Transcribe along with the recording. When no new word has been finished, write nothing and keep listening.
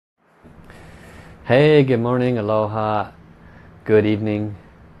Hey, good morning, aloha, good evening.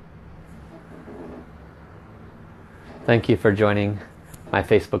 Thank you for joining my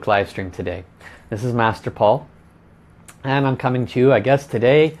Facebook live stream today. This is Master Paul, and I'm coming to you. I guess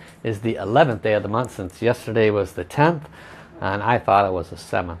today is the 11th day of the month, since yesterday was the 10th and I thought it was the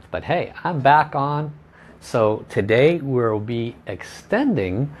 7th, but hey, I'm back on. So today we'll be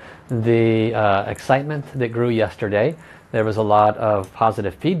extending the excitement that grew yesterday. There was a lot of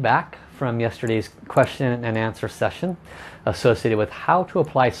positive feedback from yesterday's question and answer session associated with how to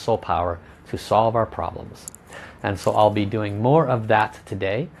apply soul power to solve our problems. And so I'll be doing more of that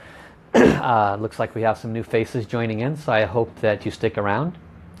today. Looks like we have some new faces joining in, so I hope that you stick around.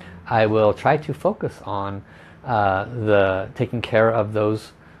 I will try to focus on the taking care of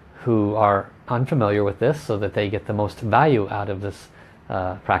those who are unfamiliar with this, so that they get the most value out of this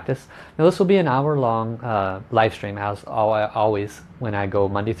practice. Now this will be an hour-long live stream, as always when I go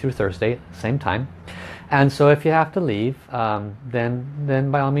Monday through Thursday, same time. And so if you have to leave,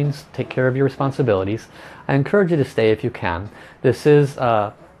 then by all means take care of your responsibilities. I encourage you to stay if you can. This is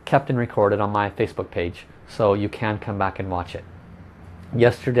kept and recorded on my Facebook page, so you can come back and watch it.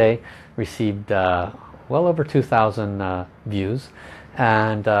 Yesterday received well over 2,000 views,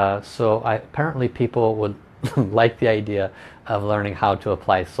 and so apparently people would like the idea of learning how to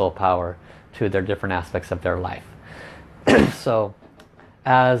apply soul power to their different aspects of their life. So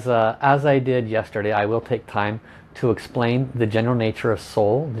as I did yesterday, I will take time to explain the general nature of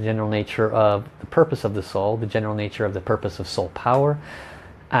soul, the general nature of the purpose of the soul, the general nature of the purpose of soul power,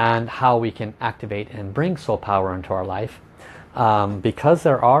 and how we can activate and bring soul power into our life. Because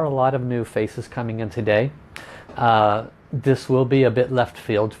there are a lot of new faces coming in today, this will be a bit left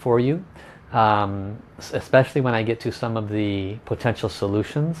field for you, especially when I get to some of the potential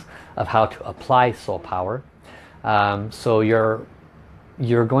solutions of how to apply soul power. So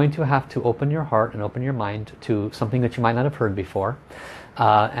you're going to have to open your heart and open your mind to something that you might not have heard before,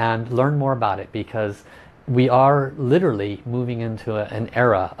 and learn more about it, because we are literally moving into an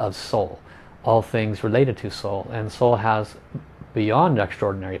era of soul, all things related to soul, and soul has beyond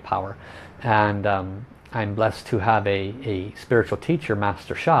extraordinary power. And I'm blessed to have a spiritual teacher,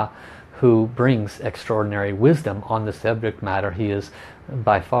 Master Sha, who brings extraordinary wisdom on the subject matter. He is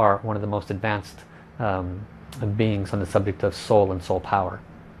by far one of the most advanced beings on the subject of soul and soul power.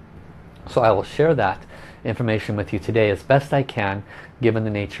 So I will share that information with you today as best I can, given the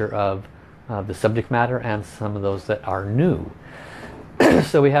nature of the subject matter and some of those that are new.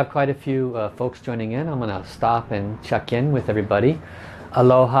 So we have quite a few folks joining in. I'm going to stop and check in with everybody.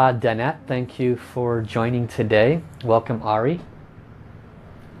 Aloha Danette, thank you for joining today. Welcome Ari.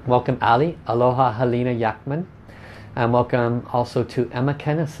 Welcome Ali. Aloha Helena Yakman. And welcome also to Emma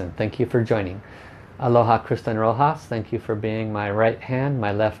Kennison. Thank you for joining. Aloha Kristen Rojas. Thank you for being my right hand,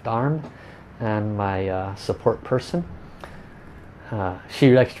 my left arm, and my support person.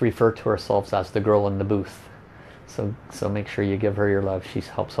 She likes to refer to herself as the girl in the booth. So make sure you give her your love. She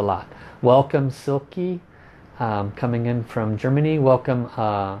helps a lot. Welcome Silky, coming in from Germany. Welcome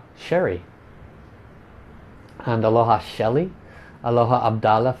Sherry. And aloha Shelly. Aloha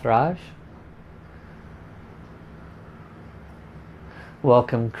Abdallah Fraj.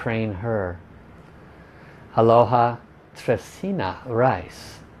 Welcome Crane Her. Aloha Tresina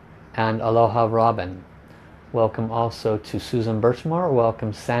Rice. And aloha Robin. Welcome also to Susan Birchmore.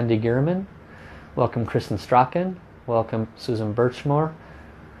 Welcome Sandy Gierman. Welcome Kristen Strachan. Welcome Susan Birchmore.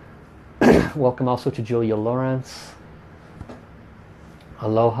 Welcome also to Julia Lawrence.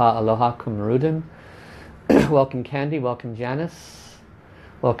 Aloha, aloha Kumrudin. Welcome Candy. Welcome Janice.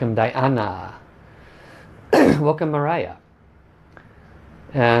 Welcome Diana. Welcome Mariah.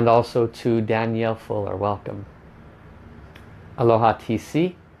 And also to Danielle Fuller. Welcome. Aloha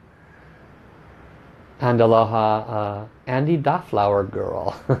TC. And aloha Andy Dofflower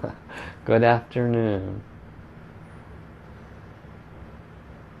Girl. Good afternoon.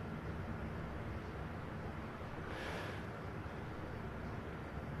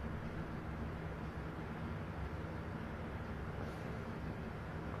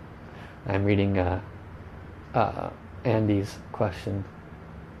 I'm reading Andy's question.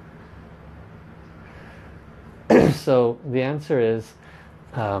 So the answer is,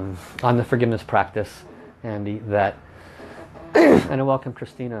 on the forgiveness practice, Andy, that and I welcome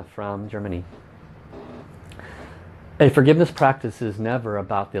Christina from Germany. A forgiveness practice is never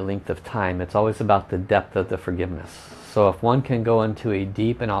about the length of time. It's always about the depth of the forgiveness. So if one can go into a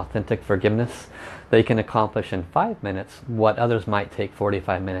deep and authentic forgiveness, they can accomplish in 5 minutes what others might take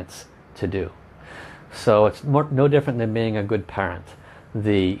 45 minutes to do. So it's no different than being a good parent.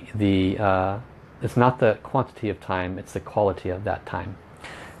 It's not the quantity of time, it's the quality of that time.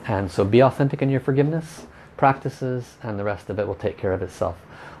 And so be authentic in your forgiveness practices, and the rest of it will take care of itself.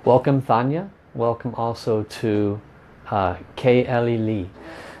 Welcome Thanya. Welcome also to K.L.E. Lee.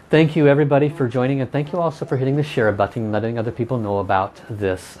 Thank you everybody for joining, and thank you also for hitting the share button and letting other people know about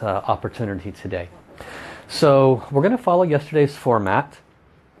this opportunity today. So we're going to follow yesterday's format.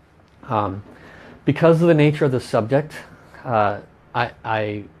 Because of the nature of the subject, I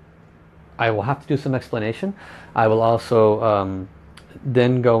will have to do some explanation. I will also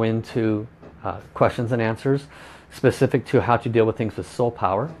then go into questions and answers specific to how to deal with things with soul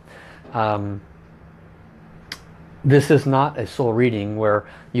power. This is not a soul reading where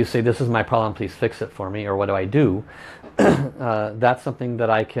you say, this is my problem, please fix it for me, or what do I do? That's something that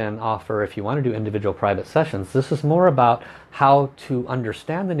I can offer if you want to do individual private sessions. This is more about how to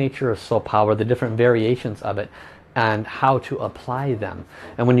understand the nature of soul power, the different variations of it, and how to apply them.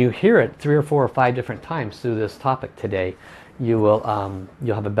 And when you hear it 3 or 4 or 5 different times through this topic today, you will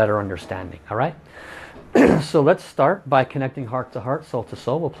you'll have a better understanding. All right. So let's start by connecting heart to heart, soul to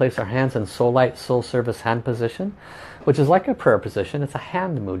soul. We'll place our hands in soul light, soul service hand position, which is like a prayer position. It's a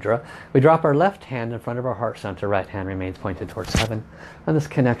hand mudra. We drop our left hand in front of our heart center. Right hand remains pointed towards heaven. And this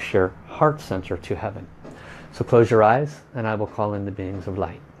connects your heart center to heaven. So close your eyes and I will call in the beings of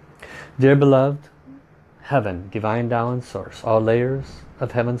light. Dear beloved, heaven, divine Tao and source, all layers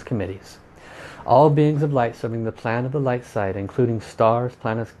of heaven's committees, all beings of light serving the plan of the light side, including stars,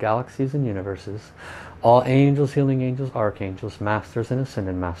 planets, galaxies, and universes, all angels, healing angels, archangels, masters and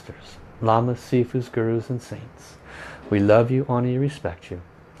ascended masters, lamas, sifus, gurus, and saints. We love you, honor you, respect you.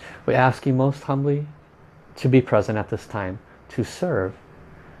 We ask you most humbly to be present at this time to serve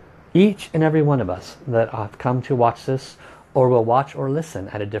each and every one of us that have come to watch this or will watch or listen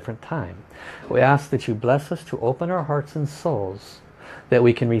at a different time. We ask that you bless us to open our hearts and souls that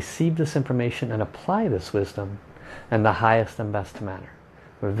we can receive this information and apply this wisdom in the highest and best manner.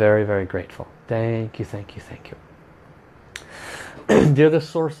 We're very, very grateful. Thank you, thank you, thank you. Dear the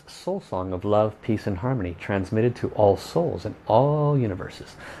Source Soul Song of love, peace, and harmony, transmitted to all souls in all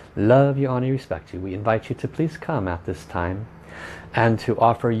universes. Love you, honor you, respect you. We invite you to please come at this time and to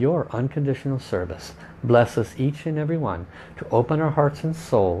offer your unconditional service. Bless us each and every one to open our hearts and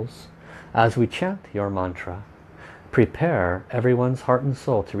souls as we chant your mantra. Prepare everyone's heart and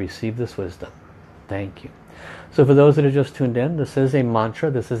soul to receive this wisdom. Thank you. So for those that are just tuned in, this is a mantra,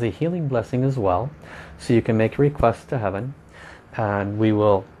 this is a healing blessing as well. So you can make a request to heaven and we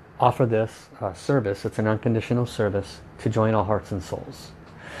will offer this service. It's an unconditional service to join all hearts and souls.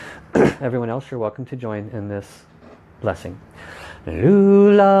 Everyone else, you're welcome to join in this blessing.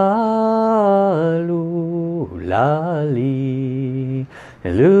 Lula, lula, li.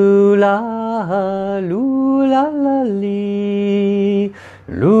 Lula, lula, la, li.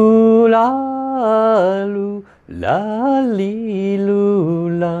 Lula, lula, li,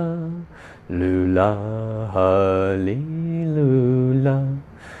 lula. Lula, li, lula.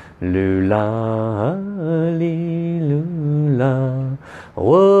 Lula, li, lula.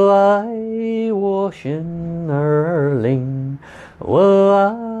 Wo ai wo shin er ling. Wo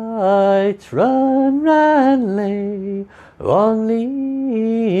ai trun ran lei. Wang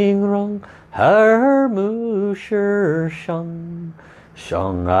ling rong her mu shi shang.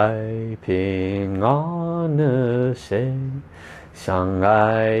 Shang ai ping an she. Shang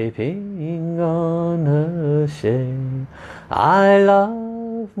ai ping an she. I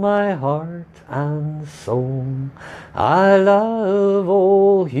love my heart and soul. I love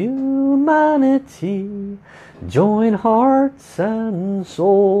all humanity. Join hearts and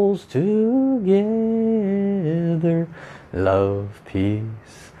souls together. Love,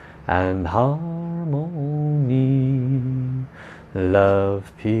 peace and harmony.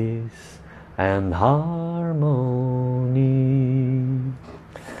 Love, peace and harmony.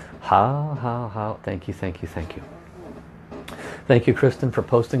 How. Thank you, thank you, thank you. Thank you, Kristen, for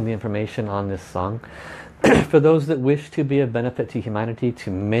posting the information on this song. For those that wish to be of benefit to humanity,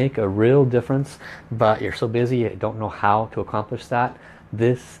 to make a real difference, but you're so busy you don't know how to accomplish that,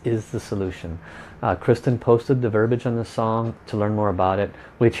 this is the solution. Kristen posted the verbiage on the song to learn more about it.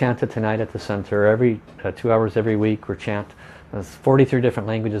 We chant it tonight at the center. Every 2 hours every week we chant. There's 43 different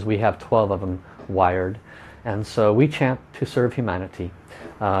languages. We have 12 of them wired. And so we chant to serve humanity.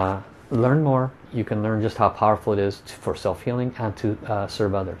 Learn more. You can learn just how powerful it is for self-healing and to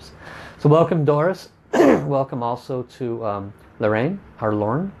serve others. So welcome Doris. Welcome also to Lorraine or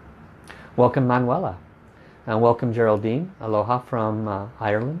Lorne. Welcome Manuela. And welcome Geraldine. Aloha from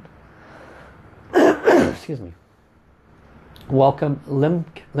Ireland. Excuse me. Welcome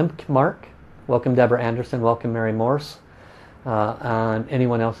Limk Mark. Welcome Deborah Anderson. Welcome Mary Morse. And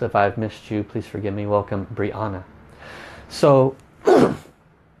anyone else, if I've missed you, please forgive me. Welcome Brianna. So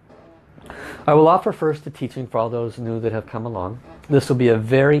I will offer first a teaching for all those new that have come along. This will be a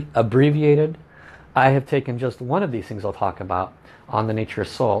very abbreviated. I have taken just one of these things I'll talk about on the nature of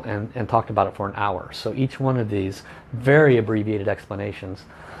soul and talked about it for an hour. So each one of these very abbreviated explanations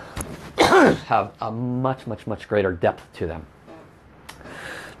have a much, much, much greater depth to them.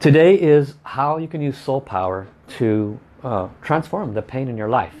 Today is how you can use soul power to transform the pain in your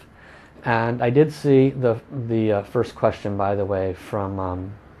life. And I did see the first question, by the way,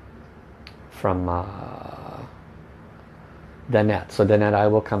 from Danette. So Danette, I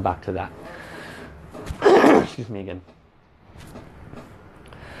will come back to that. Excuse me again.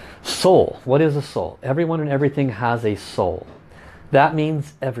 Soul. What is a soul? Everyone and everything has a soul. That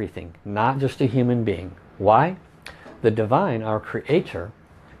means everything, not just a human being. Why? The divine, our creator,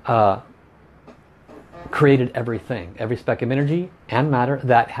 created everything. Every speck of energy and matter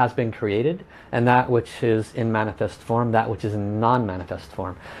that has been created, and that which is in manifest form, that which is in non-manifest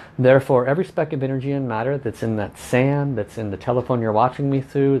form. Therefore, every speck of energy and matter that's in that sand, that's in the telephone you're watching me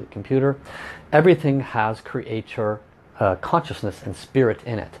through, the computer, everything has creator consciousness and spirit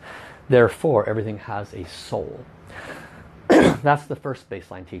in it. Therefore, everything has a soul. That's the first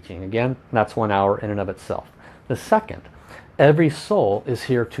baseline teaching. Again, that's 1 hour in and of itself. The second, every soul is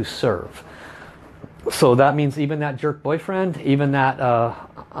here to serve. So that means even that jerk boyfriend, even that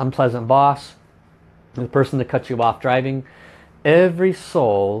unpleasant boss, the person that cuts you off driving, every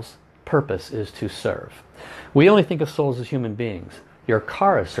soul's purpose is to serve. We only think of souls as human beings. Your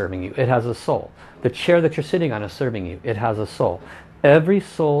car is serving you. It has a soul. The chair that you're sitting on is serving you. It has a soul. Every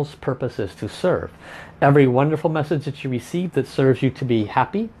soul's purpose is to serve. Every wonderful message that you receive that serves you to be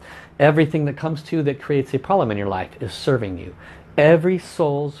happy, everything that comes to you that creates a problem in your life is serving you. Every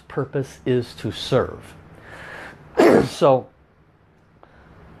soul's purpose is to serve. So,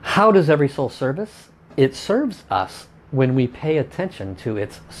 how does every soul service? It serves us when we pay attention to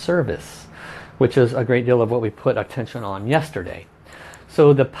its service, which is a great deal of what we put attention on yesterday.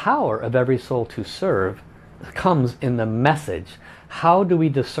 So the power of every soul to serve comes in the message. How do we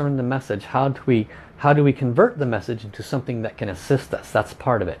discern the message? How do we convert the message into something that can assist us? That's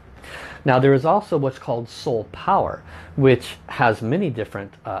part of it. Now there is also what's called soul power, which has many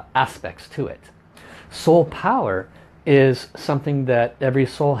different aspects to it. Soul power is something that every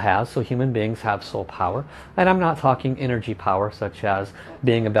soul has, so human beings have soul power. And I'm not talking energy power, such as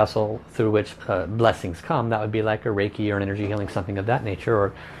being a vessel through which blessings come. That would be like a Reiki or an energy healing, something of that nature,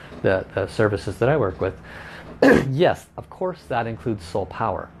 or the services that I work with. Yes, of course that includes soul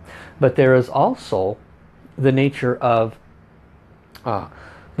power. But there is also the nature of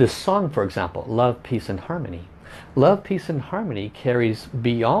this song, for example, Love, Peace and Harmony. Love, Peace and Harmony carries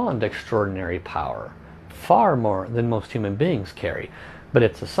beyond extraordinary power, far more than most human beings carry. But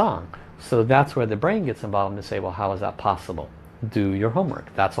it's a song. So that's where the brain gets involved and say, well, how is that possible? Do your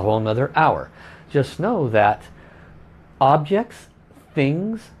homework. That's a whole nother hour. Just know that objects,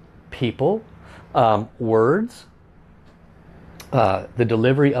 things, people, words, the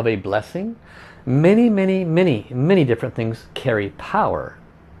delivery of a blessing, many, many, many, many different things carry power.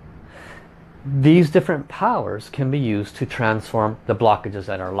 These different powers can be used to transform the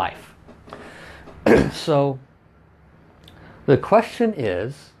blockages in our life. So the question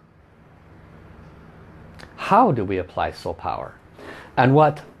is, how do we apply soul power? And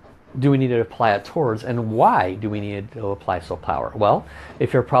what do we need to apply it towards? And why do we need to apply soul power? Well,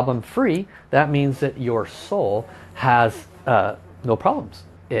 if you're problem free, that means that your soul has no problems.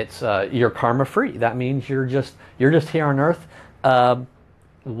 It's you're karma free. That means you're just here on earth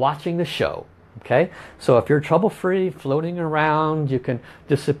watching the show. Okay, so if you're trouble free, floating around, you can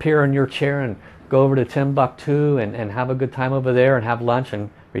disappear in your chair and go over to Timbuktu and have a good time over there and have lunch and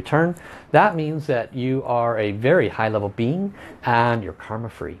return. That means that you are a very high level being and you're karma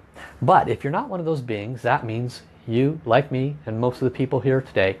free. But if you're not one of those beings, that means you, like me and most of the people here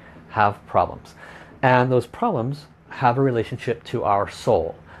today, have problems. And those problems have a relationship to our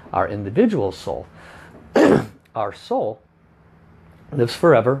soul, our individual soul. Our soul lives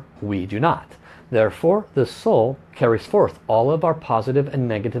forever, we do not. Therefore, the soul carries forth all of our positive and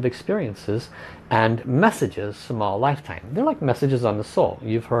negative experiences and messages from all lifetime. They're like messages on the soul.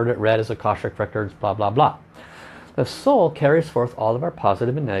 You've heard it read as Akashic records, blah, blah, blah. The soul carries forth all of our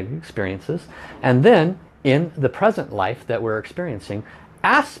positive and negative experiences, and then in the present life that we're experiencing,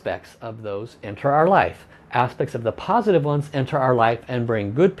 aspects of those enter our life. Aspects of the positive ones enter our life and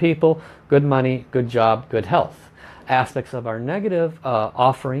bring good people, good money, good job, good health. Aspects of our negative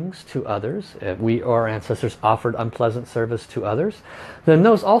offerings to others, if we or our ancestors offered unpleasant service to others, then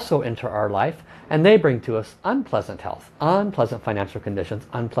those also enter our life and they bring to us unpleasant health, unpleasant financial conditions,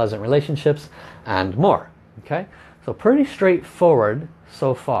 unpleasant relationships, and more. Okay, so pretty straightforward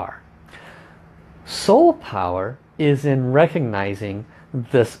so far. Soul power is in recognizing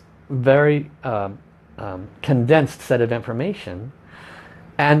this very condensed set of information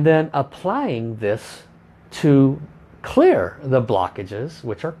and then applying this to clear the blockages,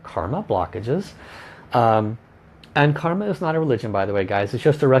 which are karma blockages. And karma is not a religion, by the way, guys. It's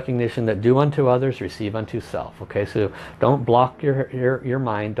just a recognition that do unto others, receive unto self. Okay, so don't block your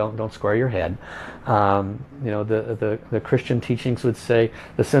mind. Don't square your head. You know, the Christian teachings would say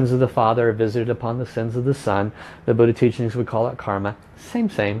the sins of the father are visited upon the sins of the son. The Buddha teachings would call it karma.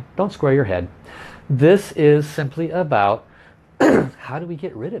 Same. Don't square your head. This is simply about how do we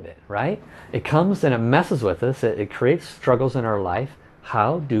get rid of it, right? It comes and it messes with us. It creates struggles in our life.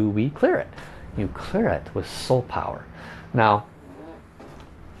 How do we clear it? You clear it with soul power. Now,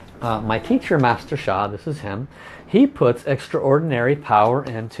 my teacher, Master Sha, this is him, he puts extraordinary power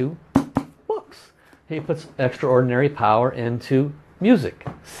into books. He puts extraordinary power into music,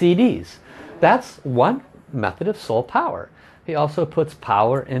 CDs. That's one method of soul power. He also puts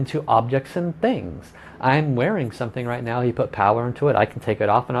power into objects and things. I'm wearing something right now. He put power into it. I can take it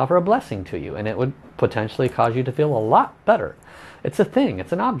off and offer a blessing to you, and it would potentially cause you to feel a lot better. It's a thing.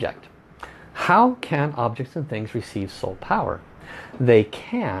 It's an object. How can objects and things receive soul power? They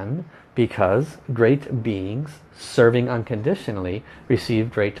can because great beings serving unconditionally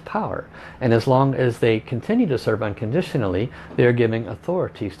receive great power. And as long as they continue to serve unconditionally, they are giving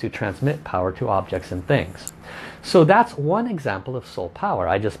authorities to transmit power to objects and things. So that's one example of soul power.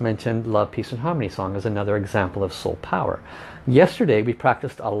 I just mentioned Love, Peace and Harmony song as another example of soul power. Yesterday we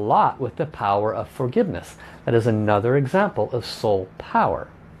practiced a lot with the power of forgiveness. That is another example of soul power.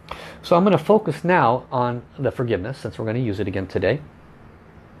 So I'm going to focus now on the forgiveness, since we're going to use it again today,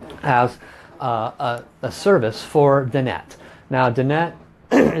 as a service for Danette. Now Danette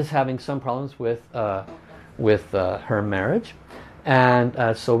is having some problems with her marriage,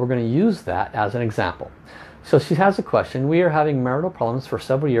 and so we're going to use that as an example. So she has a question. We are having marital problems for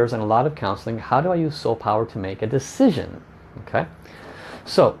several years and a lot of counseling. How do I use soul power to make a decision? Okay.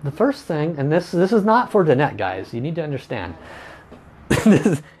 So the first thing, and this is not for Danette, guys. You need to understand. This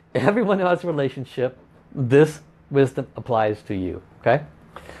is everyone who has a relationship. This wisdom applies to you. Okay.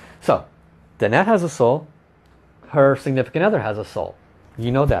 So Danette has a soul. Her significant other has a soul.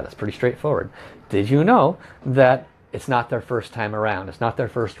 You know that. It's pretty straightforward. Did you know that it's not their first time around? It's not their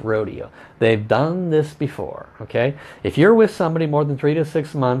first rodeo. They've done this before. Okay. If you're with somebody more than 3 to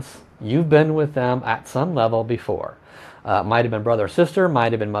 6 months, you've been with them at some level before. Might have been brother or sister,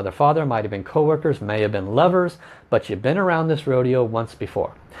 might have been mother father, might have been co-workers, may have been lovers, but you've been around this rodeo once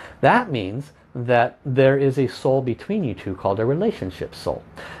before. That means that there is a soul between you two called a relationship soul.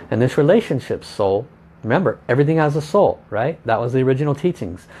 And this relationship soul, remember, everything has a soul, right? That was the original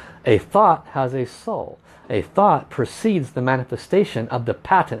teachings. A thought has a soul. A thought precedes the manifestation of the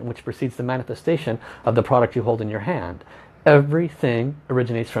patent, which precedes the manifestation of the product you hold in your hand. Everything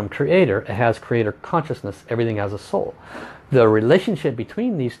originates from Creator. It has Creator consciousness. Everything has a soul. The relationship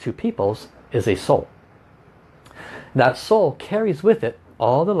between these two peoples is a soul. That soul carries with it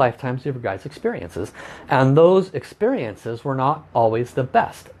all the lifetimes of your guys' experiences. And those experiences were not always the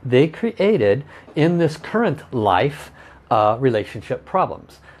best. They created, in this current life, relationship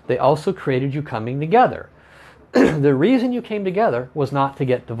problems. They also created you coming together. The reason you came together was not to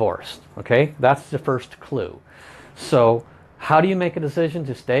get divorced. Okay, that's the first clue. So how do you make a decision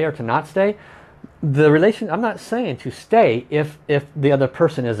to stay or to not stay? I'm not saying to stay if the other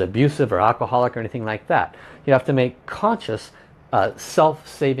person is abusive or alcoholic or anything like that. You have to make conscious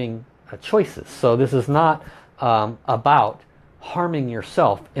self-saving choices. So this is not about harming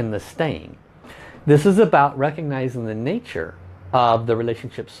yourself in the staying. This is about recognizing the nature of the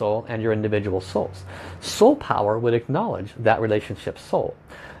relationship soul and your individual souls. Soul power would acknowledge that relationship soul.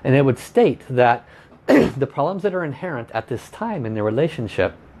 And it would state that the problems that are inherent at this time in the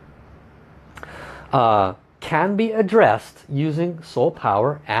relationship can be addressed using soul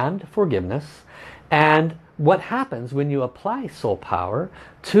power and forgiveness. And what happens when you apply soul power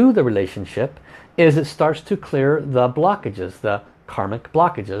to the relationship is it starts to clear the blockages, the karmic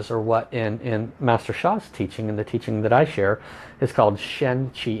blockages, or what in Master Sha's teaching, and the teaching that I share, is called Shen,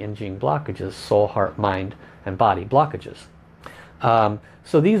 Qi, and Jing blockages, soul, heart, mind, and body blockages.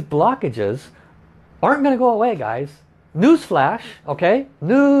 So these blockages aren't going to go away, guys. Newsflash, okay?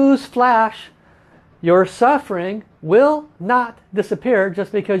 Newsflash. Your suffering will not disappear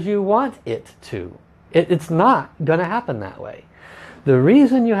just because you want it to. It's not going to happen that way. The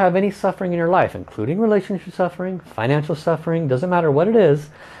reason you have any suffering in your life, including relationship suffering, financial suffering, doesn't matter what it is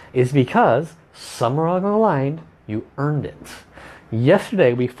because somewhere along the line you earned it.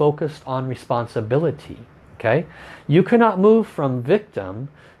 Yesterday we focused on responsibility. Okay? You cannot move from victim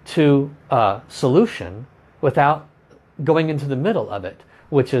to solution without going into the middle of it,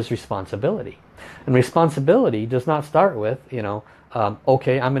 which is responsibility. And responsibility does not start with,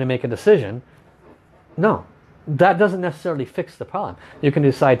 okay, I'm going to make a decision. No, that doesn't necessarily fix the problem. You can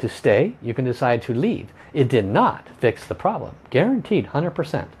decide to stay, you can decide to leave. It did not fix the problem. Guaranteed,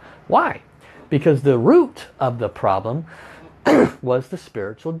 100%. Why? Because the root of the problem was the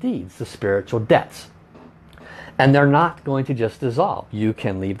spiritual deeds, the spiritual debts. And they're not going to just dissolve. You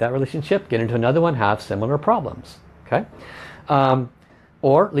can leave that relationship, get into another one, have similar problems. Okay?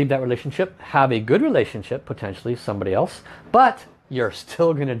 Or leave that relationship, have a good relationship, potentially somebody else, but you're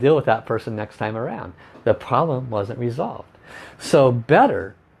still going to deal with that person next time around. The problem wasn't resolved. So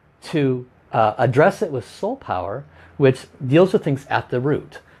better to address it with soul power, which deals with things at the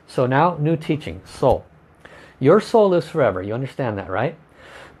root. So now, new teaching, soul. Your soul lives forever. You understand that, right?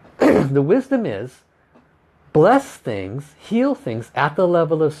 The wisdom is, bless things, heal things at the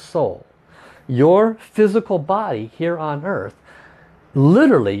level of soul. Your physical body here on earth,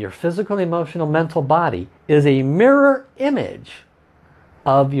 literally your physical, emotional, mental body, is a mirror image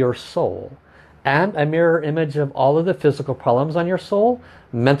of your soul. And a mirror image of all of the physical problems on your soul,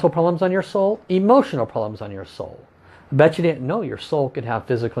 mental problems on your soul, emotional problems on your soul. I bet you didn't know your soul could have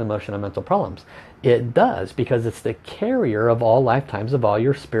physical, emotional, and mental problems. It does, because it's the carrier of all lifetimes of all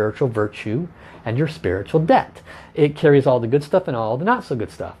your spiritual virtue and your spiritual debt. It carries all the good stuff and all the not so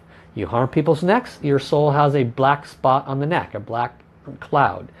good stuff. You harm people's necks, your soul has a black spot on the neck, a black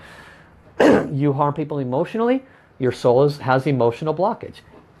cloud. You harm people emotionally, your soul has emotional blockage.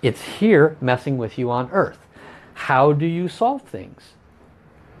 It's here messing with you on earth. How do you solve things?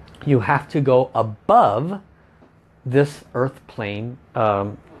 You have to go above this earth plane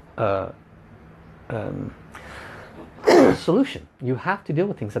solution. You have to deal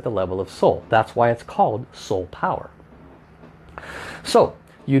with things at the level of soul. That's why it's called soul power. So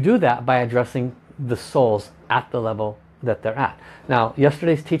you do that by addressing the souls at the level that they're at. Now,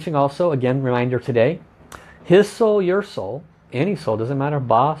 yesterday's teaching also, again, reminder today, his soul, your soul, any soul, doesn't matter,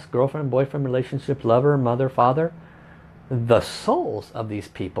 boss, girlfriend, boyfriend, relationship, lover, mother, father, the souls of these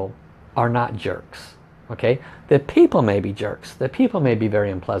people are not jerks. Okay? The people may be jerks. The people may be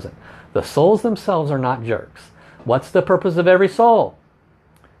very unpleasant. The souls themselves are not jerks. What's the purpose of every soul?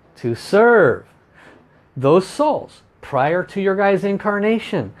 To serve. Those souls, prior to your guys'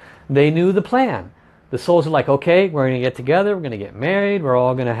 incarnation, they knew the plan. The souls are like, okay, we're going to get together, we're going to get married, we're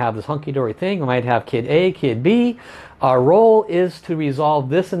all going to have this hunky-dory thing, we might have kid A, kid B. Our role is to resolve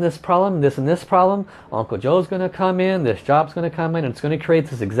this and this problem, this and this problem. Uncle Joe's going to come in, this job's going to come in, and it's going to create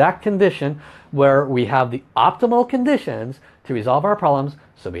this exact condition where we have the optimal conditions to resolve our problems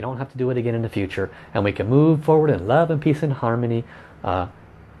so we don't have to do it again in the future, and we can move forward in love and peace and harmony, lula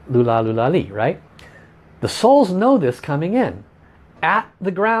lula li, right? The souls know this coming in. At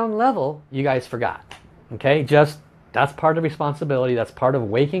the ground level, you guys forgot. Okay, that's part of responsibility, that's part of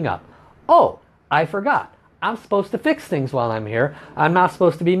waking up. Oh, I forgot. I'm supposed to fix things while I'm here. I'm not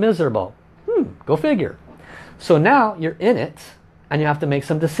supposed to be miserable. Go figure. So now you're in it and you have to make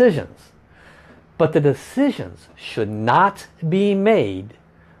some decisions. But the decisions should not be made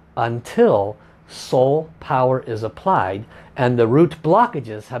until soul power is applied and the root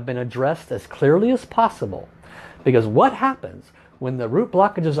blockages have been addressed as clearly as possible. Because what happens when the root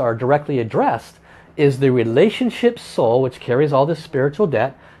blockages are directly addressed is the relationship soul, which carries all this spiritual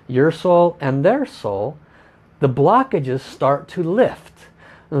debt, your soul and their soul, the blockages start to lift.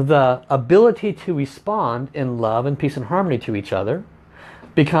 The ability to respond in love and peace and harmony to each other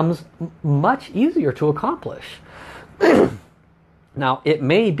becomes much easier to accomplish. Now, it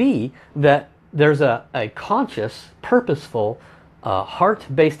may be that there's a conscious, purposeful,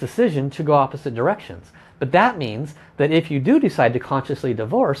 heart-based decision to go opposite directions. But that means that if you do decide to consciously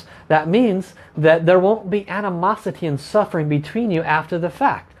divorce, that means that there won't be animosity and suffering between you after the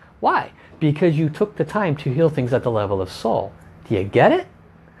fact. Why? Because you took the time to heal things at the level of soul. Do you get it?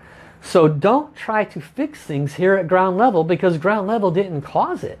 So don't try to fix things here at ground level, because ground level didn't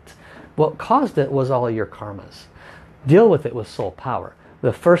cause it. What caused it was all of your karmas. Deal with it with soul power.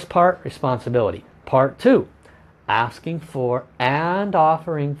 The first part, responsibility. Part 2, asking for and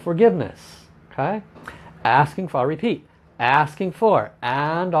offering forgiveness. Okay? Asking for, I'll repeat, asking for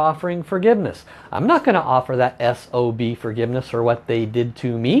and offering forgiveness. I'm not going to offer that SOB forgiveness for what they did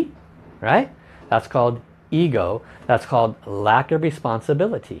to me, right? That's called ego. That's called lack of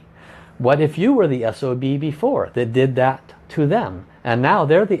responsibility. What if you were the SOB before that did that to them? And now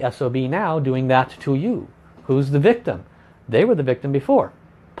they're the SOB now doing that to you. Who's the victim? They were the victim before.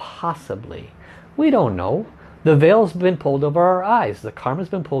 Possibly. We don't know. The veil's been pulled over our eyes. The karma's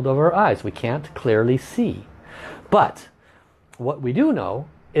been pulled over our eyes. We can't clearly see. But what we do know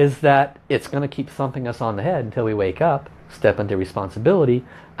is that it's going to keep thumping us on the head until we wake up, step into responsibility,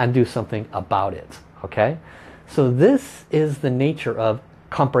 and do something about it. Okay? So this is the nature of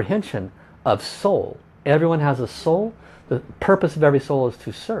comprehension of soul. Everyone has a soul. The purpose of every soul is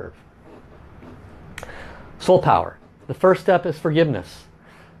to serve. Soul power. The first step is forgiveness.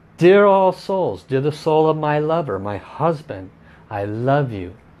 Dear all souls, dear the soul of my lover, my husband, I love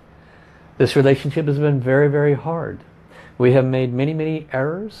you. This relationship has been very, very hard. We have made many, many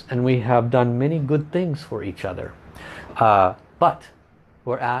errors, and we have done many good things for each other. But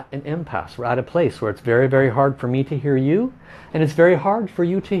we're at an impasse. We're at a place where it's very, very hard for me to hear you, and it's very hard for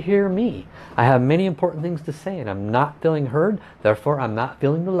you to hear me. I have many important things to say, and I'm not feeling heard, therefore I'm not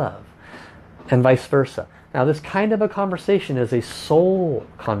feeling the love, and vice versa. Now this kind of a conversation is a soul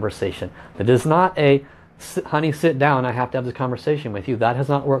conversation. It is not a, honey, sit down, I have to have this conversation with you. That has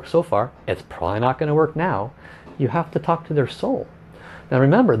not worked so far. It's probably not going to work now. You have to talk to their soul. Now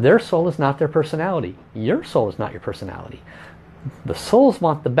remember, their soul is not their personality. Your soul is not your personality. The souls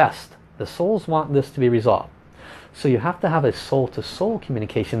want the best. The souls want this to be resolved. So you have to have a soul-to-soul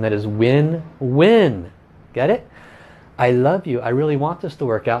communication that is win-win. Get it? I love you. I really want this to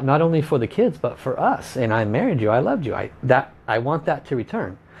work out, not only for the kids, but for us. And I married you. I loved you. I want that to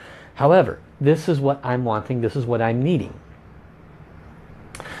return. However, this is what I'm wanting. This is what I'm needing.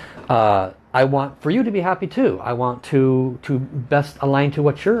 I want for you to be happy too. I want to best align to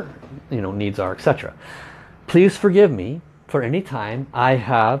what your needs are, etc. Please forgive me for any time I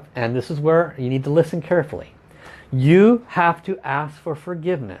have, and this is where you need to listen carefully. You have to ask for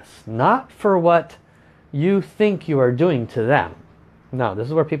forgiveness, not for what you think you are doing to them. No, this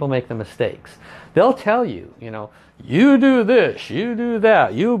is where people make the mistakes. They'll tell you, you do this, you do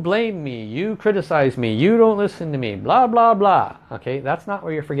that, you blame me, you criticize me, you don't listen to me, blah, blah, blah. Okay, that's not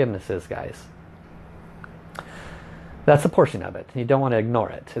where your forgiveness is, guys. That's a portion of it. You don't want to ignore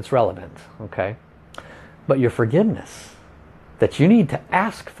it. It's relevant, okay? But your forgiveness that you need to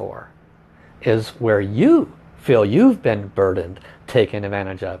ask for is where you feel you've been burdened, taken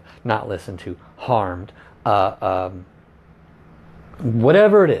advantage of, not listened to, harmed,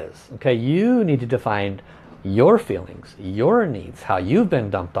 whatever it is. Okay, you need to define your feelings, your needs, how you've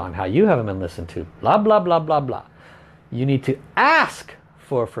been dumped on, how you haven't been listened to, blah, blah, blah, blah, blah. You need to ask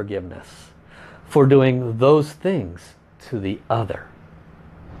for forgiveness for doing those things to the other.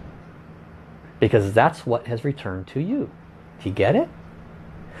 Because that's what has returned to you. Do you get it?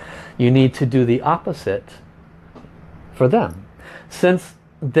 You need to do the opposite for them. Since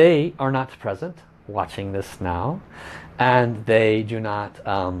they are not present, watching this now, and they do not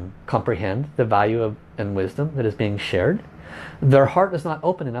comprehend the value of and wisdom that is being shared, their heart is not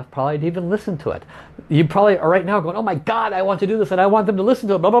open enough probably to even listen to it. You probably are right now going, oh my God, I want to do this and I want them to listen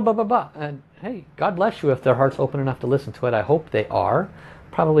to it, blah, blah, blah, blah, blah. And hey, God bless you if their heart's open enough to listen to it. I hope they are.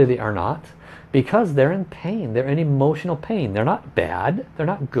 Probably they are not. Because they're in pain. They're in emotional pain. They're not bad. They're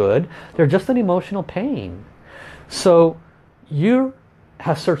not good. They're just in emotional pain. So you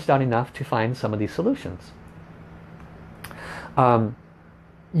have searched out enough to find some of these solutions.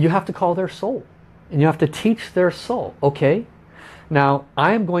 You have to call their soul. And you have to teach their soul. Okay, now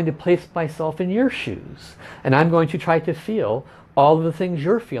I am going to place myself in your shoes. And I'm going to try to feel all of the things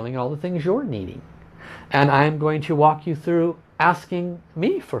you're feeling, all the things you're needing. And I'm going to walk you through asking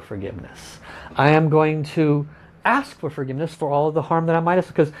me for forgiveness. I am going to ask for forgiveness for all of the harm that I might have.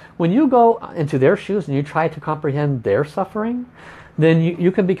 Because when you go into their shoes and you try to comprehend their suffering, then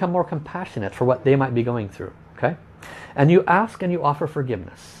you can become more compassionate for what they might be going through. Okay? And you ask and you offer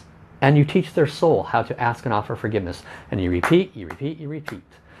forgiveness. And you teach their soul how to ask and offer forgiveness. And you repeat, you repeat, you repeat.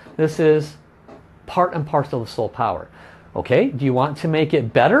 This is part and parcel of soul power. Okay, do you want to make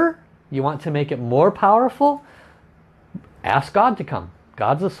it better? You want to make it more powerful? Ask God to come.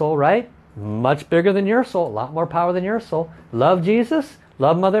 God's the soul, right? Much bigger than your soul, a lot more power than your soul. Love Jesus,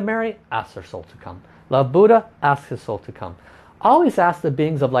 love Mother Mary, ask their soul to come. Love Buddha, ask his soul to come. Always ask the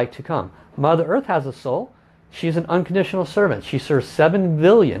beings of light to come. Mother Earth has a soul. She's an unconditional servant. She serves 7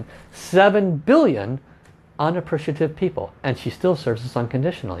 billion unappreciative people, and she still serves us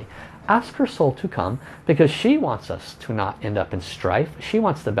unconditionally. Ask her soul to come because she wants us to not end up in strife. She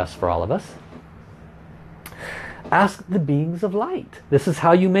wants the best for all of us. Ask the beings of light. This is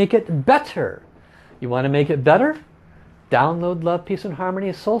how you make it better. You want to make it better? Download Love, Peace and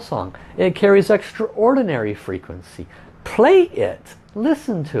Harmony Soul Song. It carries extraordinary frequency. Play it.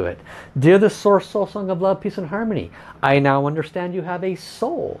 Listen to it. Dear the Source Soul Song of Love, Peace and Harmony, I now understand you have a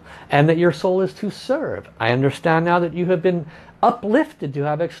soul and that your soul is to serve. I understand now that you have been uplifted to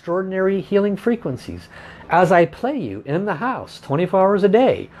have extraordinary healing frequencies. As I play you in the house 24 hours a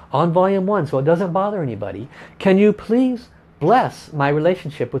day on volume 1 so it doesn't bother anybody, can you please bless my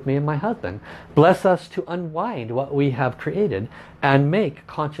relationship with me and my husband. Bless us to unwind what we have created and make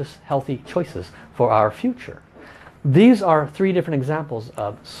conscious, healthy choices for our future. These are 3 different examples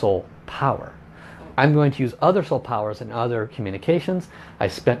of soul power. I'm going to use other soul powers in other communications. I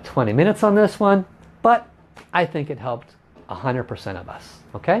spent 20 minutes on this one, but I think it helped 100% of us.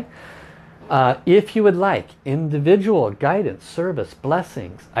 Okay? If you would like individual guidance, service,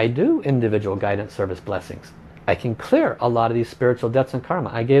 blessings, I do individual guidance, service, blessings. I can clear a lot of these spiritual debts and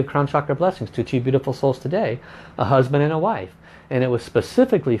karma. I gave crown chakra blessings to 2 beautiful souls today, a husband and a wife. And it was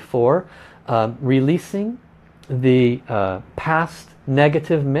specifically for releasing the past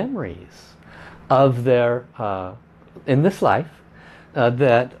negative memories of their, in this life,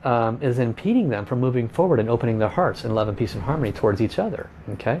 that is impeding them from moving forward and opening their hearts in love and peace and harmony towards each other.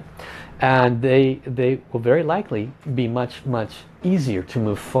 Okay, and they will very likely be much easier to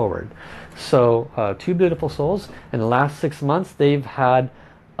move forward. So 2 beautiful souls in the last 6 months, they've had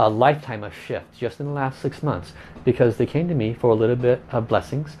a lifetime of shift just in the last 6 months, because they came to me for a little bit of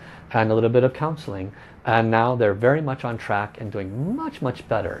blessings and a little bit of counseling, and now they're very much on track and doing much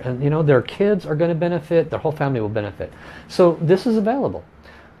better. And you know, their kids are going to benefit, their whole family will benefit. So this is available.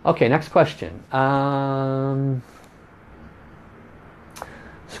 Okay, next question.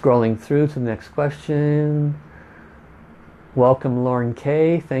 Scrolling through to the next question. Welcome Lauren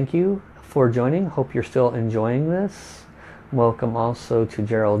K. Thank you for joining. Hope you're still enjoying this. Welcome also to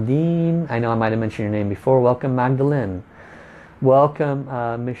Geraldine. I know I might have mentioned your name before. Welcome Magdalene. Welcome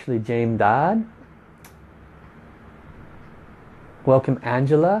Michelle Jane Dodd. Welcome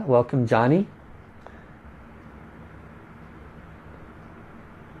Angela. Welcome Johnny.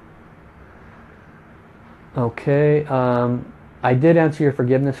 Okay, I did answer your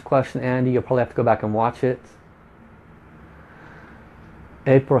forgiveness question, Andy. You'll probably have to go back and watch it.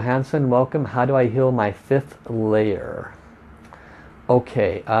 April Hansen, welcome. How do I heal my 5th layer?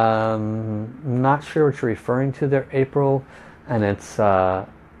 Okay, not sure what you're referring to there, April. And it's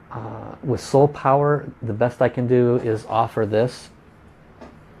with soul power, the best I can do is offer this.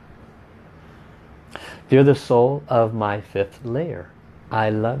 Dear the soul of my 5th layer, I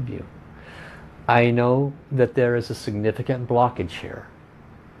love you. I know that there is a significant blockage here.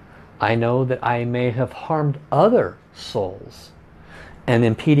 I know that I may have harmed other souls and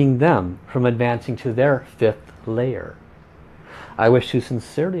impeding them from advancing to their 5th layer. I wish to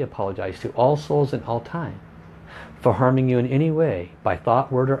sincerely apologize to all souls in all time for harming you in any way by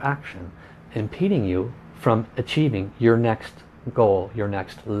thought, word, or action, impeding you from achieving your next goal, your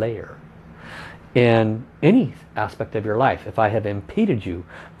next layer. In any aspect of your life, if I have impeded you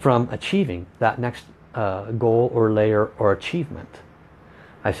from achieving that next goal or layer or achievement,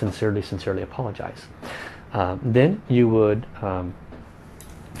 I sincerely apologize. Then you would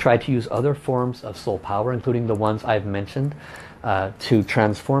try to use other forms of soul power, including the ones I've mentioned, to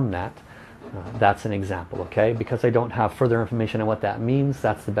transform that. That's an example, okay? Because I don't have further information on what that means,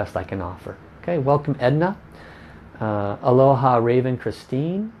 that's the best I can offer. Okay, welcome Edna. Aloha Raven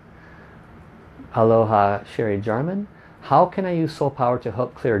Christine. Aloha Sherry Jarman. How can I use soul power to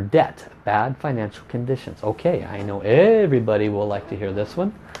help clear debt, bad financial conditions? Okay, I know everybody will like to hear this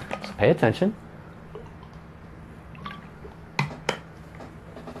one, so pay attention.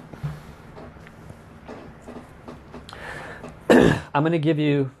 I'm going to give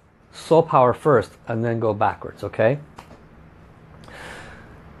you soul power first and then go backwards, okay?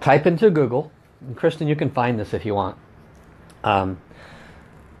 Type into Google, and Kristen, you can find this if you want.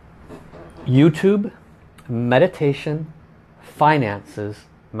 YouTube meditation finances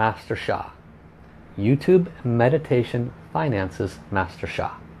Master Sha. YouTube meditation finances Master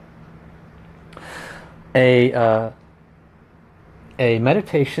Sha. A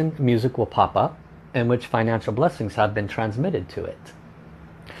meditation music will pop up in which financial blessings have been transmitted to it.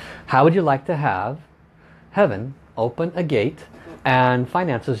 How would you like to have heaven open a gate and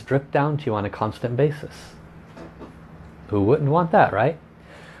finances drip down to you on a constant basis? Who wouldn't want that, right?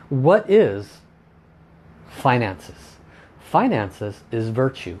 What is finances? Finances is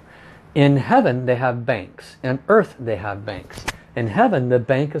virtue. In heaven they have banks. In earth they have banks. In heaven the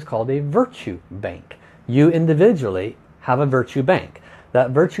bank is called a virtue bank. You individually have a virtue bank.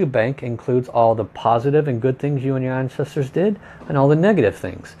 That virtue bank includes all the positive and good things you and your ancestors did and all the negative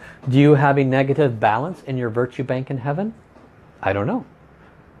things. Do you have a negative balance in your virtue bank in heaven? I don't know.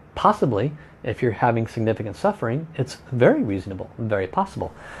 Possibly. If you're having significant suffering, it's very reasonable, very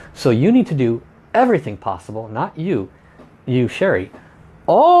possible. So you need to do everything possible, not you, Sherry.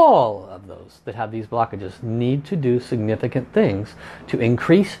 All of those that have these blockages need to do significant things to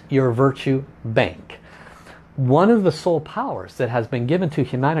increase your virtue bank. One of the soul powers that has been given to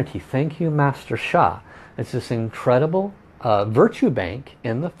humanity, thank you Master Sha, it's this incredible virtue bank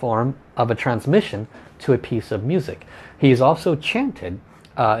in the form of a transmission to a piece of music. He's also chanted.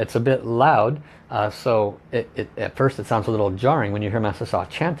 It's a bit loud, so at first it sounds a little jarring when you hear Master Sha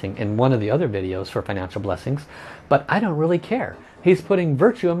chanting in one of the other videos for financial blessings, but I don't really care. He's putting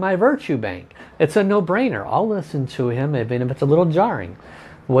virtue in my virtue bank. It's a no-brainer. I'll listen to him even if it's a little jarring.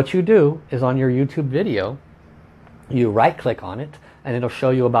 What you do is on your YouTube video, you right click on it and it'll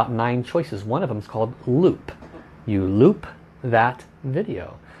show you about 9 choices. One of them is called loop. You loop that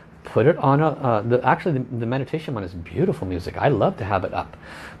video. Put it on actually the meditation one is beautiful music. I love to have it up.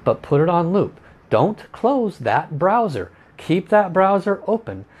 But put it on loop. Don't close that browser. Keep that browser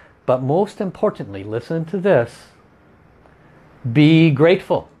open. But most importantly, listen to this. Be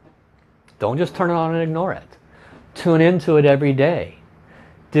grateful. Don't just turn it on and ignore it. Tune into it every day.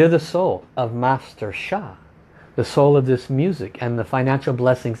 Dear the soul of Master Sha, the soul of this music and the financial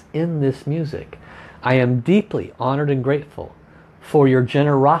blessings in this music, I am deeply honored and grateful for your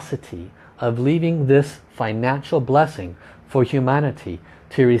generosity of leaving this financial blessing for humanity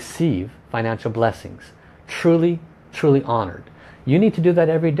to receive financial blessings. Truly, truly honored. You need to do that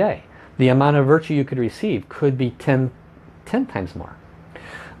every day. The amount of virtue you could receive could be 10 times more.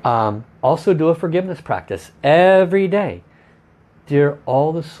 Also do a forgiveness practice every day. Dear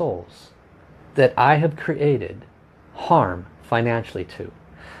all the souls that I have created harm financially to.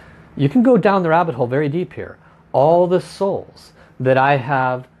 You can go down the rabbit hole very deep here. All the souls that I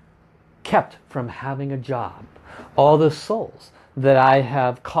have kept from having a job. All the souls that I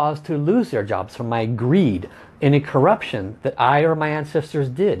have caused to lose their jobs from my greed, any corruption that I or my ancestors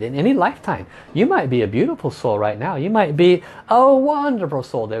did in any lifetime. You might be a beautiful soul right now. You might be a wonderful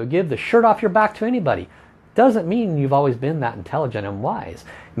soul that would give the shirt off your back to anybody. Doesn't mean you've always been that intelligent and wise.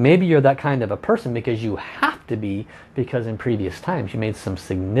 Maybe you're that kind of a person because you have to be, because in previous times you made some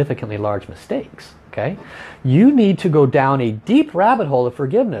significantly large mistakes. Okay? You need to go down a deep rabbit hole of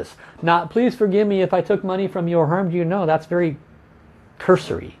forgiveness. Not, please forgive me if I took money from you or harmed you. No, that's very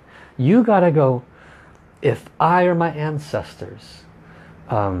cursory. You got to go, if I or my ancestors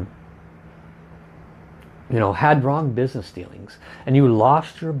had wrong business dealings and you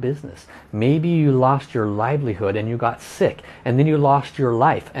lost your business, maybe you lost your livelihood and you got sick, and then you lost your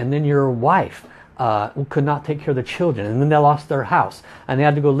life, and then your wife could not take care of the children, and then they lost their house and they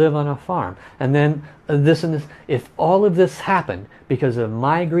had to go live on a farm, and then this and this. If all of this happened because of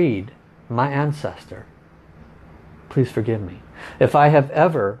my greed, my ancestor, please forgive me. If I have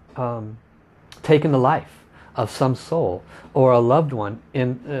ever taken the life of some soul or a loved one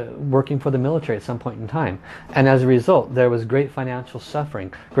in working for the military at some point in time, and as a result there was great financial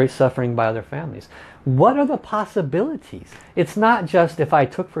suffering, great suffering by other families. What are the possibilities? It's not just if I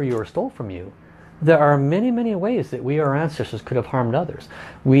took for you or stole from you. There are many, many ways that we or our ancestors could have harmed others.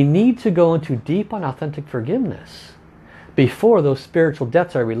 We need to go into deep and authentic forgiveness before those spiritual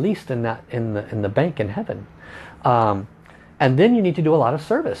debts are released in the bank in heaven. And then you need to do a lot of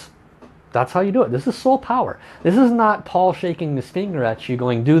service. That's how you do it. This is soul power. This is not Paul shaking his finger at you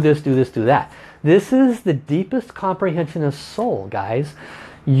going, do this, do that. This is the deepest comprehension of soul, guys.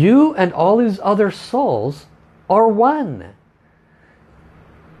 You and all these other souls are one.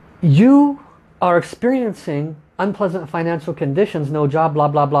 You are experiencing unpleasant financial conditions, no job, blah,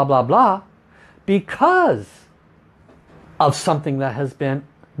 blah, blah, blah, blah, because of something that has been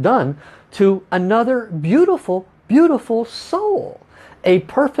done to another beautiful, beautiful soul. A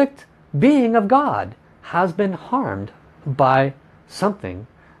perfect being of God has been harmed by something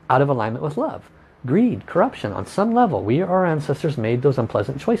out of alignment with love. Greed, corruption, on some level. We, our ancestors, made those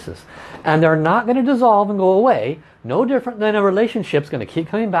unpleasant choices. And they're not going to dissolve and go away. No different than a relationship's going to keep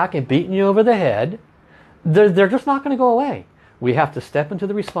coming back and beating you over the head. They're just not going to go away. We have to step into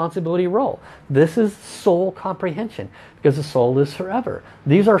the responsibility role. This is soul comprehension, because the soul lives forever.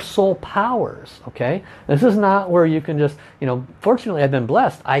 These are soul powers, okay? This is not where you can just, fortunately I've been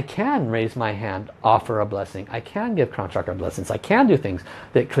blessed. I can raise my hand, offer a blessing. I can give crown chakra blessings. I can do things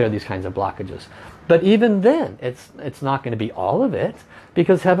that clear these kinds of blockages. But even then, it's not going to be all of it,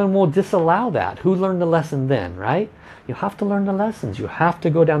 because heaven will disallow that. Who learned the lesson then, right? You have to learn the lessons. You have to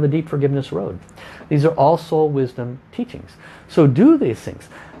go down the deep forgiveness road. These are all soul wisdom teachings. So do these things.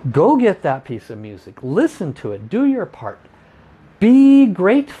 Go get that piece of music. Listen to it. Do your part. Be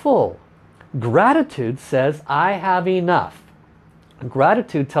grateful. Gratitude says, I have enough.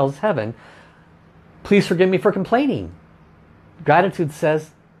 Gratitude tells heaven, please forgive me for complaining. Gratitude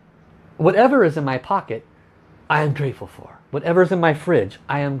says, whatever is in my pocket, I am grateful for. Whatever is in my fridge,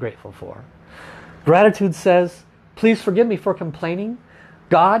 I am grateful for. Gratitude says, please forgive me for complaining.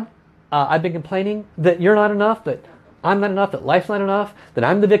 God, I've been complaining that you're not enough, that I'm not enough, that life's not enough, that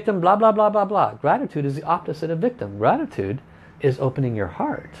I'm the victim, blah, blah, blah, blah, blah. Gratitude is the opposite of victim. Gratitude is opening your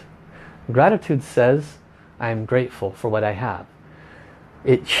heart. Gratitude says, I'm grateful for what I have.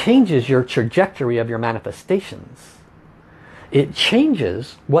 It changes your trajectory of your manifestations. It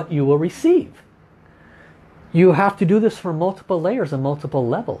changes what you will receive. You have to do this for multiple layers and multiple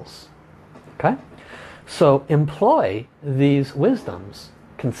levels. Okay? So employ these wisdoms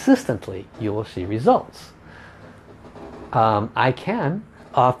consistently. You will see results. I can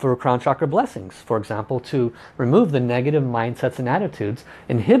offer crown chakra blessings, for example, to remove the negative mindsets and attitudes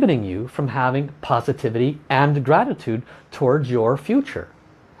inhibiting you from having positivity and gratitude towards your future.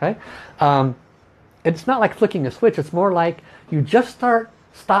 Okay? It's not like flicking a switch. It's more like you just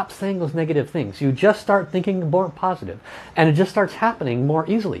stop saying those negative things. You just start thinking more positive, and it just starts happening more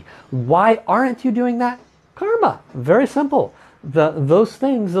easily. Why aren't you doing that? Karma. Very simple. Those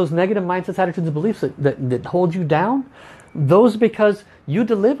things, those negative mindsets, attitudes, and beliefs that hold you down, those because you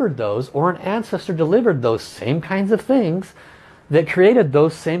delivered those, or an ancestor delivered those same kinds of things that created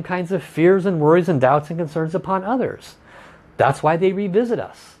those same kinds of fears and worries and doubts and concerns upon others. That's why they revisit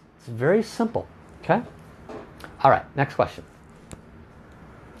us. It's very simple. Okay? All right, next question.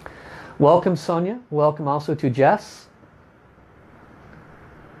 Welcome, Sonia. Welcome also to Jess.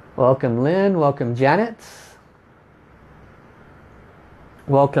 Welcome, Lynn. Welcome, Janet.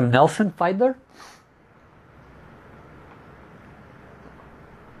 Welcome, Nelson Feidler.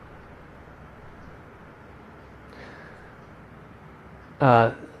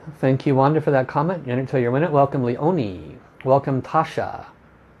 Thank you, Wanda, for that comment. You didn't tell your minute. Welcome, Leonie. Welcome, Tasha.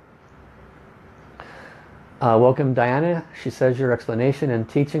 Welcome, Diana. She says your explanation and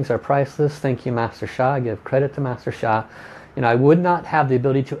teachings are priceless. Thank you, Master Sha. I give credit to Master Sha. You know, I would not have the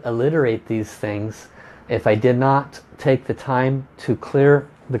ability to alliterate these things if I did not take the time to clear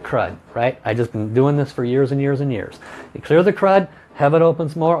the crud, right? I've just been doing this for years and years and years. You clear the crud, heaven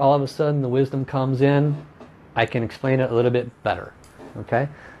opens more, all of a sudden the wisdom comes in. I can explain it a little bit better. Okay?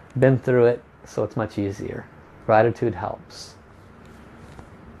 Been through it, so it's much easier. Gratitude helps.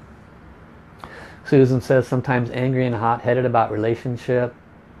 Susan says sometimes angry and hot-headed about relationship.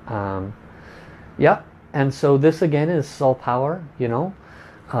 Yep. And so this again is soul power, you know.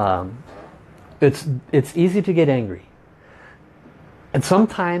 It's easy to get angry. And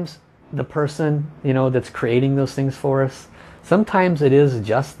sometimes the person, you know, that's creating those things for us, sometimes it is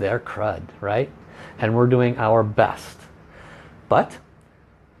just their crud, right? And we're doing our best. But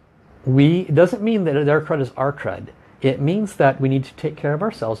it doesn't mean that their crud is our crud. It means that we need to take care of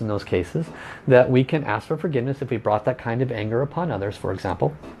ourselves in those cases, that we can ask for forgiveness if we brought that kind of anger upon others, for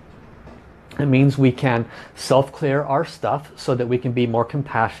example. It means we can self-clear our stuff so that we can be more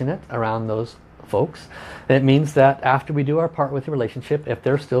compassionate around those folks. It means that after we do our part with the relationship, if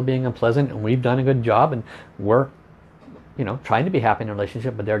they're still being unpleasant and we've done a good job and we're, you know, trying to be happy in a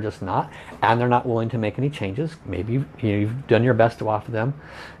relationship, but they're just not, and they're not willing to make any changes, maybe you've done your best to offer them.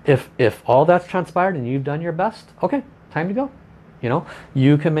 If all that's transpired and you've done your best, okay, time to go. You know,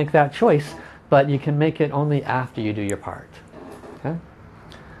 you can make that choice, but you can make it only after you do your part. Okay.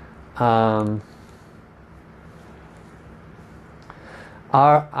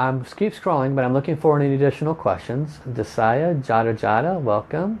 I'm keep scrolling, but I'm looking for any additional questions. Desaya, Jada,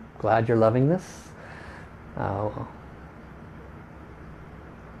 welcome. Glad you're loving this.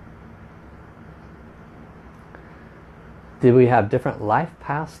 Did we have different life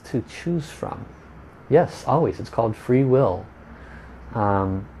paths to choose from? Yes, always. It's called free will.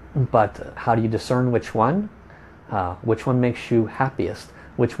 But how do you discern which one? Which one makes you happiest?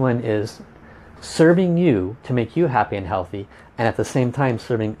 Which one is serving you to make you happy and healthy, and at the same time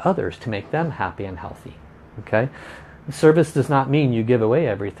serving others to make them happy and healthy? Okay? Service does not mean you give away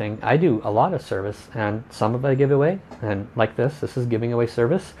everything. I do a lot of service, and some of it I give away, and like this is giving away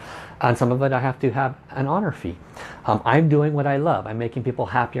service, and some of it I have to have an honor fee. I'm doing what I love. I'm making people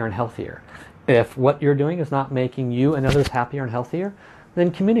happier and healthier. If what you're doing is not making you and others happier and healthier,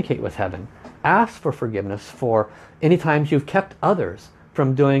 then communicate with heaven. Ask for forgiveness for any times you've kept others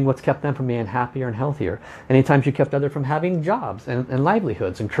from doing what's kept them from being happier and healthier. Any times you kept others from having jobs and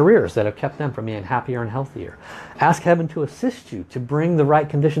livelihoods and careers that have kept them from being happier and healthier. Ask heaven to assist you to bring the right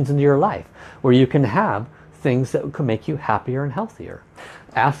conditions into your life where you can have things that can make you happier and healthier.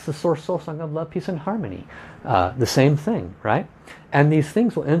 Ask the Source Soul Song of Love, Peace and Harmony. The same thing, right? And these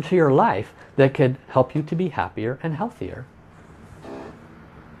things will enter your life that could help you to be happier and healthier.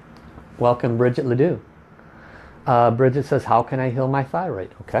 Welcome, Bridget Ledoux. Bridget says, how can I heal my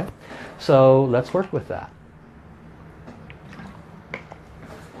thyroid? Okay, so let's work with that.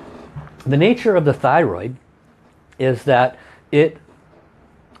 The nature of the thyroid is that it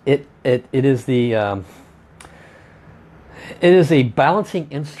is the It is a balancing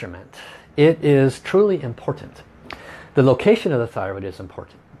instrument. It is truly important. The location of the thyroid is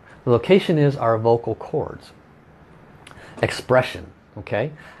important. The location is our vocal cords. Expression,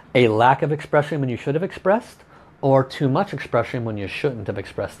 okay? A lack of expression when you should have expressed, or too much expression when you shouldn't have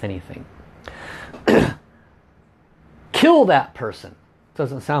expressed anything. Kill that person.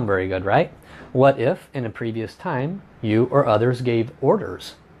 Doesn't sound very good, right? What if in a previous time you or others gave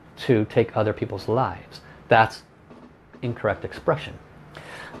orders to take other people's lives? That's incorrect expression.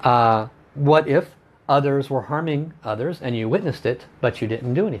 What if others were harming others and you witnessed it but you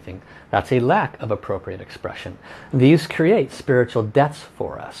didn't do anything? That's a lack of appropriate expression. These create spiritual debts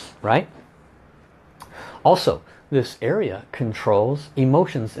for us, right? Also, this area controls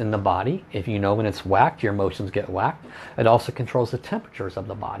emotions in the body. If you know when it's whacked, your emotions get whacked. It also controls the temperatures of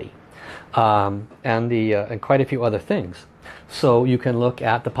the body and quite a few other things. So you can look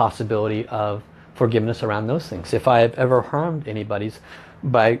at the possibility of forgiveness around those things. If I have ever harmed anybody's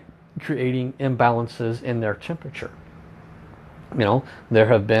by creating imbalances in their temperature, you know, there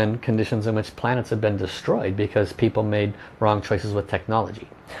have been conditions in which planets have been destroyed because people made wrong choices with technology.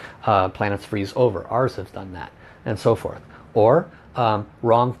 Planets freeze over. Ours has done that, and so forth. Or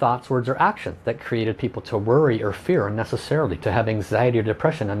wrong thoughts, words, or actions that created people to worry or fear unnecessarily, to have anxiety or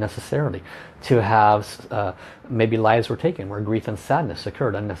depression unnecessarily, to have maybe lives were taken where grief and sadness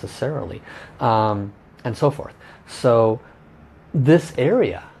occurred unnecessarily, and so forth. So this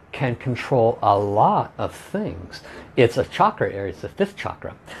area can control a lot of things. It's a chakra area, it's the 5th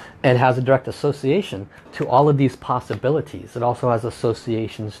chakra. It has a direct association to all of these possibilities. It also has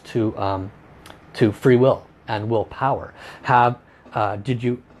associations to free will and willpower. Have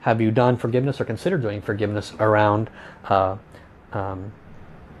you done forgiveness or considered doing forgiveness around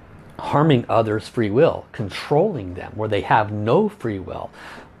harming others' free will, controlling them, where they have no free will?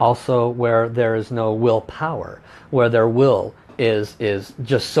 Also where there is no willpower, where their will is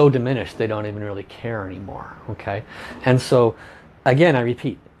just so diminished they don't even really care anymore. Okay, and so again, I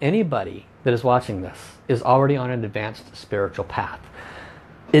repeat, anybody that is watching this is already on an advanced spiritual path.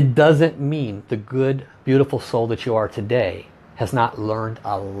 It doesn't mean the good, beautiful soul that you are today has not learned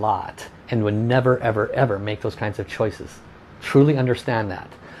a lot and would never, ever, ever make those kinds of choices. Truly understand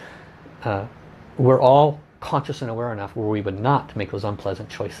that. We're all conscious and aware enough where we would not make those unpleasant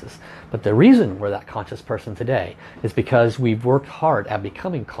choices. But the reason we're that conscious person today is because we've worked hard at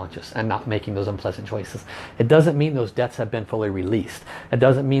becoming conscious and not making those unpleasant choices. It doesn't mean those debts have been fully released. It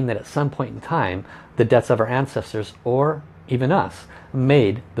doesn't mean that at some point in time the debts of our ancestors or even us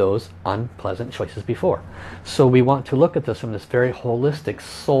made those unpleasant choices before. So we want to look at this from this very holistic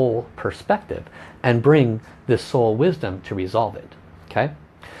soul perspective and bring this soul wisdom to resolve it. Okay?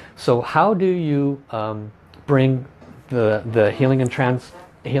 So how do you bring the healing and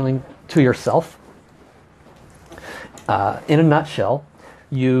healing to yourself? In a nutshell,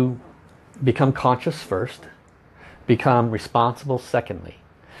 you become conscious first, become responsible secondly.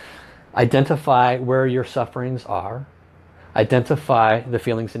 Identify where your sufferings are, identify the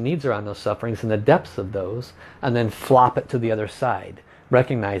feelings and needs around those sufferings and the depths of those, and then flop it to the other side,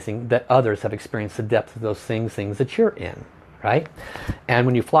 recognizing that others have experienced the depth of those things that you're in. Right? And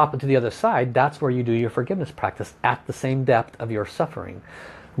when you flop it to the other side, that's where you do your forgiveness practice at the same depth of your suffering.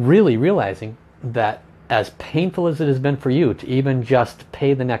 Really realizing that as painful as it has been for you to even just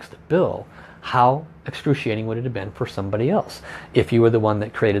pay the next bill, how excruciating would it have been for somebody else if you were the one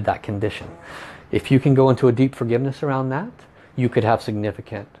that created that condition? If you can go into a deep forgiveness around that, you could have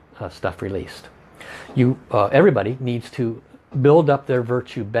significant stuff released. Everybody needs to build up their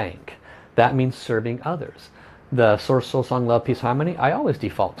virtue bank. That means serving others. The Source Soul Song Love Peace Harmony, I always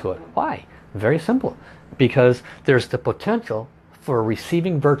default to it. Why? Very simple. Because there's the potential for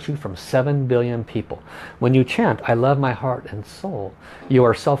receiving virtue from 7 billion people. When you chant, I love my heart and soul, you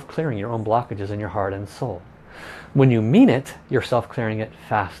are self-clearing your own blockages in your heart and soul. When you mean it, you're self-clearing it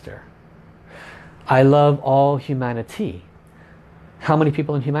faster. I love all humanity. How many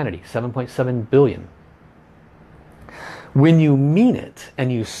people in humanity? 7.7 billion. When you mean it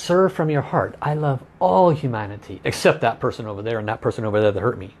and you serve from your heart, I love all humanity, except that person over there and that person over there that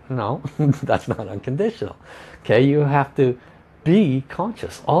hurt me. No, that's not unconditional. Okay, you have to be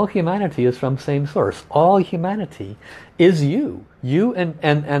conscious. All humanity is from the same source. All humanity is you. You and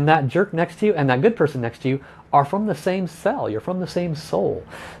that jerk next to you and that good person next to you are from the same cell. You're from the same soul.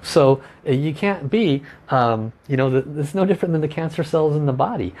 So you can't be, it's no different than the cancer cells in the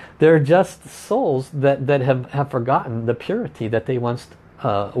body. They're just souls that have forgotten the purity that they once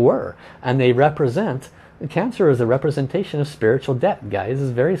were. And they represent, cancer is a representation of spiritual debt, guys.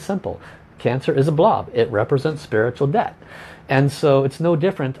 It's very simple. Cancer is a blob. It represents spiritual debt. And so it's no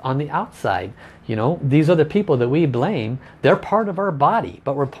different on the outside. You know, these are the people that we blame. They're part of our body,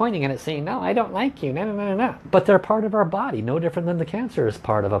 but we're pointing at it saying, no, I don't like you, no, no, no, no. But they're part of our body, no different than the cancer is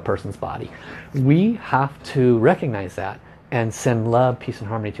part of a person's body. We have to recognize that and send love, peace, and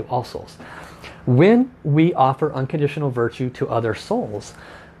harmony to all souls. When we offer unconditional virtue to other souls,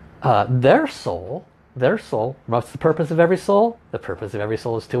 their soul, what's the purpose of every soul? The purpose of every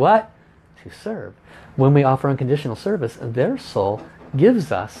soul is to what? To serve. When we offer unconditional service, their soul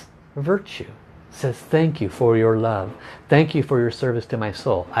gives us virtue. Says, thank you for your love. Thank you for your service to my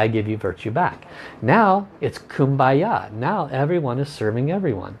soul. I give you virtue back. Now it's kumbaya. Now everyone is serving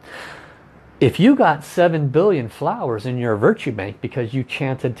everyone. If you got 7 billion flowers in your virtue bank because you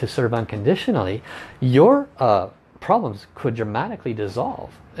chanted to serve unconditionally, your problems could dramatically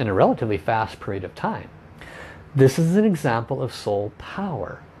dissolve in a relatively fast period of time. This is an example of soul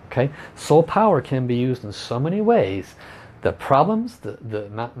power. Okay, soul power can be used in so many ways. The problems,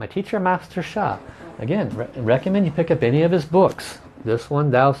 my teacher, Master Sha, again, recommend you pick up any of his books. This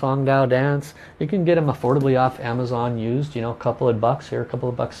one, Tao Song, Tao Dance. You can get them affordably off Amazon used, you know, a couple of bucks here, a couple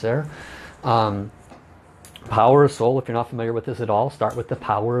of bucks there. Power of Soul, if you're not familiar with this at all, start with The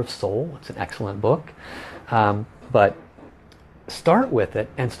Power of Soul. It's an excellent book. But start with it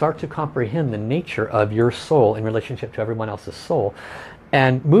and start to comprehend the nature of your soul in relationship to everyone else's soul.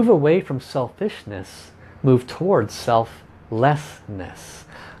 And move away from selfishness, move towards selflessness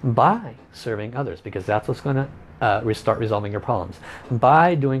by serving others, because that's what's going to start resolving your problems.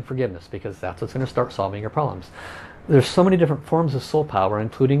 By doing forgiveness, because that's what's going to start solving your problems. There's so many different forms of soul power,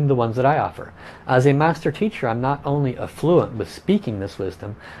 including the ones that I offer. As a master teacher, I'm not only affluent with speaking this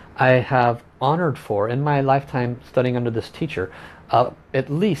wisdom, I have honored for, in my lifetime studying under this teacher, at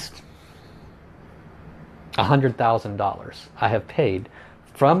least $100,000. I have paid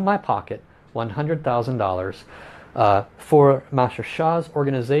from my pocket $100,000 for Master Sha's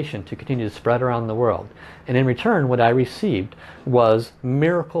organization to continue to spread around the world. And in return, what I received was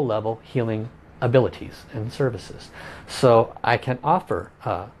miracle level healing abilities and services. So I can offer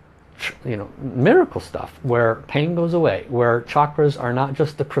miracle stuff where pain goes away, where chakras are not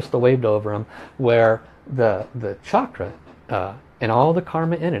just the crystal waved over them, where the chakra and all the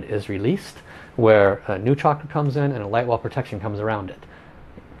karma in it is released, where a new chakra comes in and a light wall protection comes around it.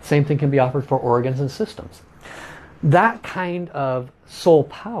 Same thing can be offered for organs and systems. That kind of soul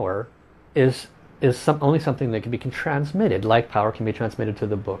power is only something that can be transmitted. Like power can be transmitted to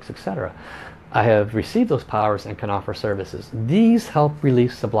the books, etc. I have received those powers and can offer services. These help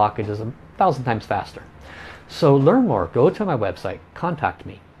release the blockages 1,000 times faster. So learn more. Go to my website. Contact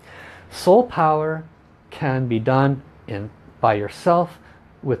me. Soul power can be done by yourself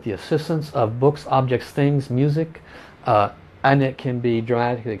with the assistance of books, objects, things, music, and it can be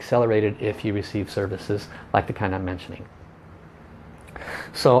dramatically accelerated if you receive services like the kind I'm mentioning.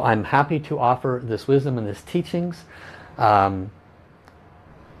 So I'm happy to offer this wisdom and this teachings. There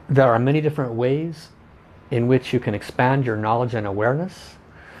are many different ways in which you can expand your knowledge and awareness.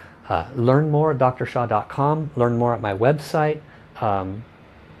 Learn more at drsha.com. Learn more at my website.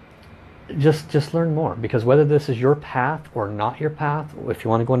 Just learn more, because whether this is your path or not your path, if you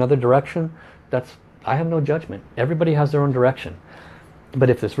want to go another direction, I have no judgment. Everybody has their own direction. But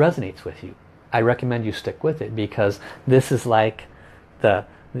if this resonates with you, I recommend you stick with it, because this is like the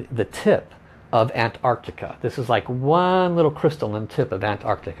tip of Antarctica. This is like one little crystalline tip of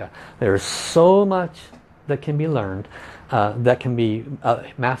Antarctica. There's so much that can be learned that can be a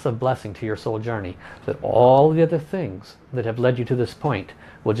massive blessing to your soul journey, that all the other things that have led you to this point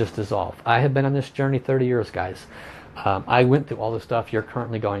will just dissolve. I have been on this journey 30 years, guys. I went through all the stuff you're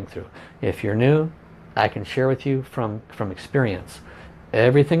currently going through. If you're new, I can share with you from experience.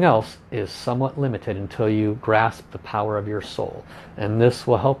 Everything else is somewhat limited until you grasp the power of your soul. And this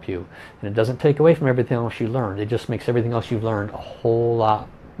will help you. And it doesn't take away from everything else you learned. It just makes everything else you've learned a whole lot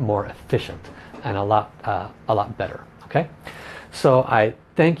more efficient and a lot better. Okay? So I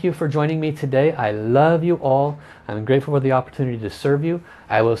thank you for joining me today. I love you all. I'm grateful for the opportunity to serve you.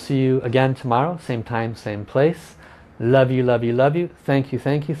 I will see you again tomorrow, same time, same place. Love you, love you, love you. Thank you,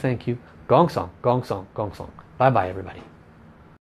 thank you, thank you. Gong song, gong song, gong song. Bye bye, everybody.